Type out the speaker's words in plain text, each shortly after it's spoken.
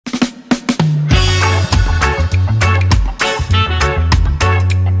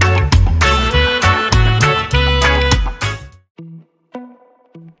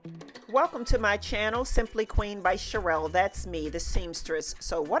welcome to my channel, Simply Queen by Sherelle. That's me, the seamstress.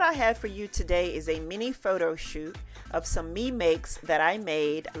 So what I have for you today is a mini photo shoot of some me makes that I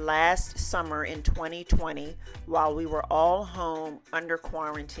made last summer in 2020 while we were all home under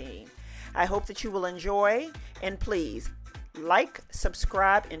quarantine. I hope that you will enjoy, and please like,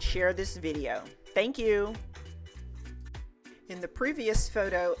 subscribe, and share this video. Thank you. In the previous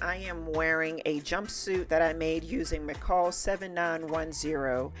photo, I am wearing a jumpsuit that I made using McCalls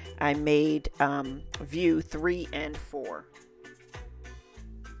 7910. I made view 3 and 4.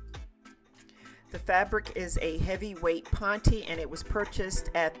 The fabric is a heavyweight ponte, and it was purchased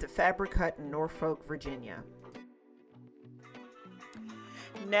at the Fabric Hut in Norfolk, Virginia.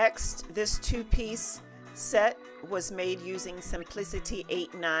 Next, this two-piece set was made using Simplicity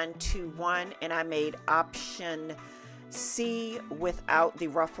 8921, and I made option C without the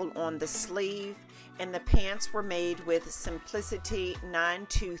ruffle on the sleeve, and the pants were made with Simplicity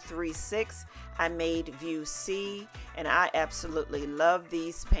 9236. I made view C, and I absolutely love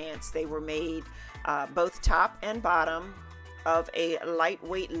these pants. They were made both top and bottom of a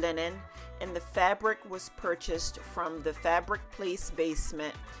lightweight linen, and the fabric was purchased from the Fabric Place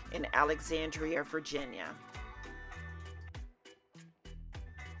basement in Alexandria, Virginia.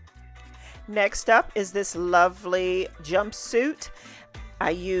 Next up is this lovely jumpsuit.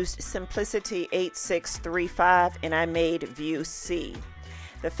 I used Simplicity 8635, and I made view C.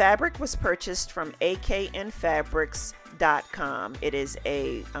 The fabric was purchased from aknfabrics.com. It is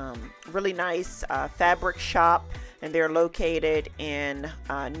a really nice fabric shop, and they're located in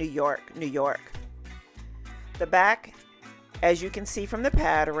New York. The back, as you can see from the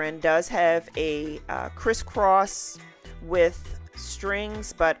pattern, does have a crisscross with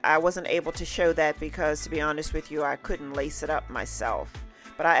strings, but I wasn't able to show that because, to be honest with you, I couldn't lace it up myself.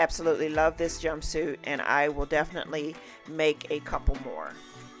 But I absolutely love this jumpsuit, and I will definitely make a couple more.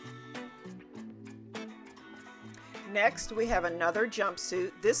 Next, we have another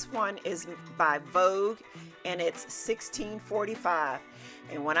jumpsuit. This one is by Vogue, and it's 1645.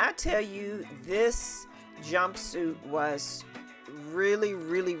 And when I tell you, this jumpsuit was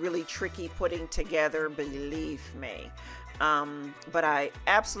really tricky putting together, believe me. But I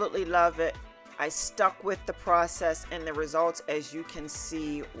absolutely love it. I stuck with the process, and the results, as you can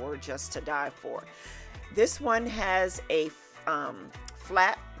see, were just to die for. This one has a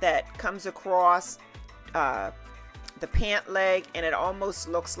flap that comes across the pant leg, and it almost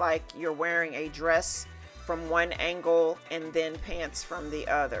looks like you're wearing a dress from one angle and then pants from the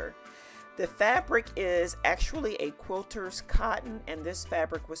other. The fabric is actually a quilter's cotton, and this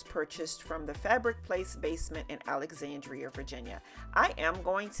fabric was purchased from the Fabric Place basement in Alexandria, Virginia. I am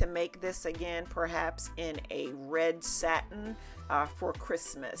going to make this again, perhaps in a red satin for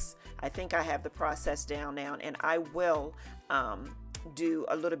Christmas. I think I have the process down now, and I will do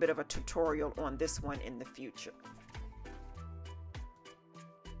a little bit of a tutorial on this one in the future.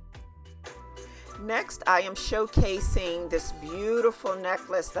 Next, I am showcasing this beautiful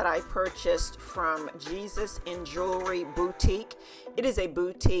necklace that I purchased from Jesus in Jewelry Boutique. It is a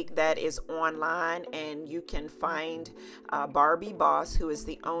boutique that is online, and you can find Barbie Boss, who is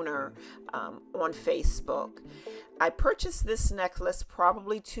the owner, on Facebook. I purchased this necklace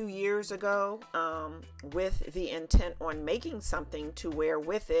probably 2 years ago with the intent on making something to wear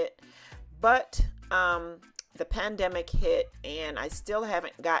with it, but the pandemic hit, and I still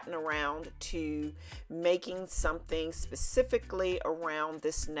haven't gotten around to making something specifically around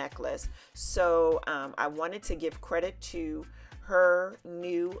this necklace. So I wanted to give credit to her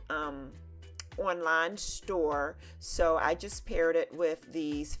new online store. So I just paired it with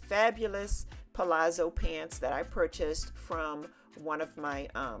these fabulous palazzo pants that I purchased from one of my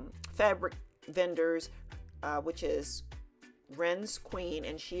fabric vendors, which is Ren's Queen,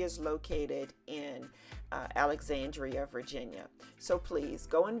 and she is located in Alexandria, Virginia. So please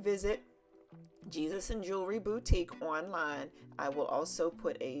go and visit Jesus and Jewelry Boutique online. I will also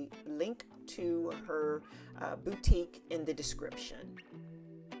put a link to her boutique in the description.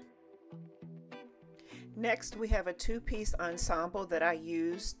 Next, we have a two-piece ensemble that I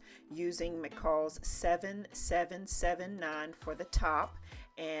used using McCalls 7779 for the top,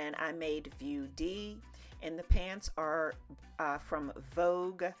 and I made view D, and the pants are from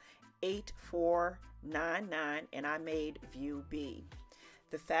Vogue 8499, and I made view B.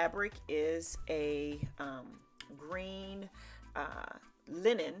 The fabric is a green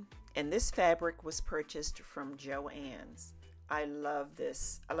linen, and this fabric was purchased from Joann's. I love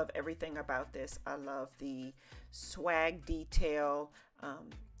this. I love everything about this. I love the swag detail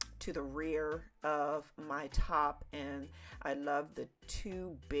to the rear of my top, and I love the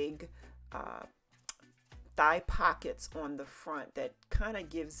two big thigh pockets on the front that kind of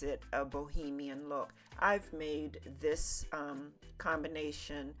gives it a bohemian look. I've made this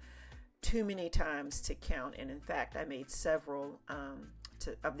combination too many times to count, and in fact I made several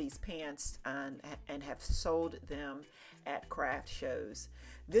of these pants and have sold them at craft shows.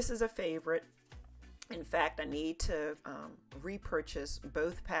 This is a favorite. In fact, I need to repurchase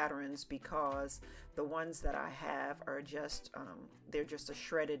both patterns because the ones that I have are just they're just a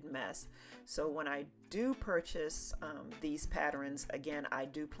shredded mess. So when I do purchase these patterns, again, I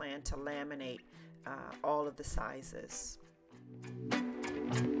do plan to laminate all of the sizes.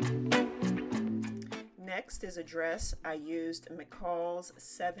 Next is a dress. I used McCalls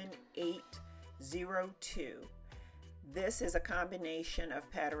 7802. This is a combination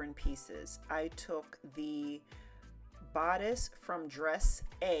of pattern pieces. I took the bodice from dress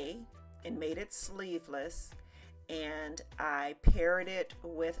A and made it sleeveless, and I paired it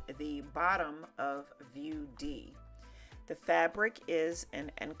with the bottom of view D. The fabric is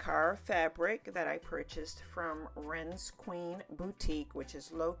an Ankara fabric that I purchased from Wren's Queen Boutique, which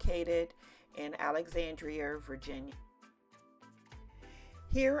is located in Alexandria, Virginia.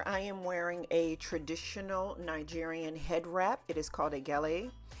 Here I am wearing a traditional Nigerian head wrap. It is called a Gele,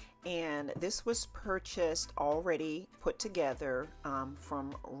 and this was purchased already put together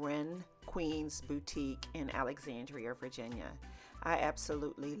from Wren Queen's Boutique in Alexandria, Virginia. I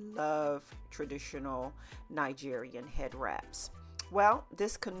absolutely love traditional Nigerian head wraps. Well,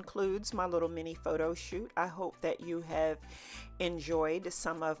 this concludes my little mini photo shoot. I hope that you have enjoyed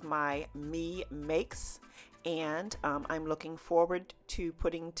some of my me makes, and I'm looking forward to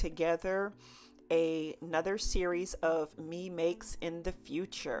putting together another series of me makes in the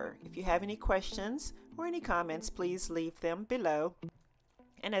future. If you have any questions or any comments, please leave them below.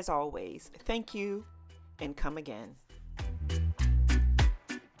 And as always, thank you and come again.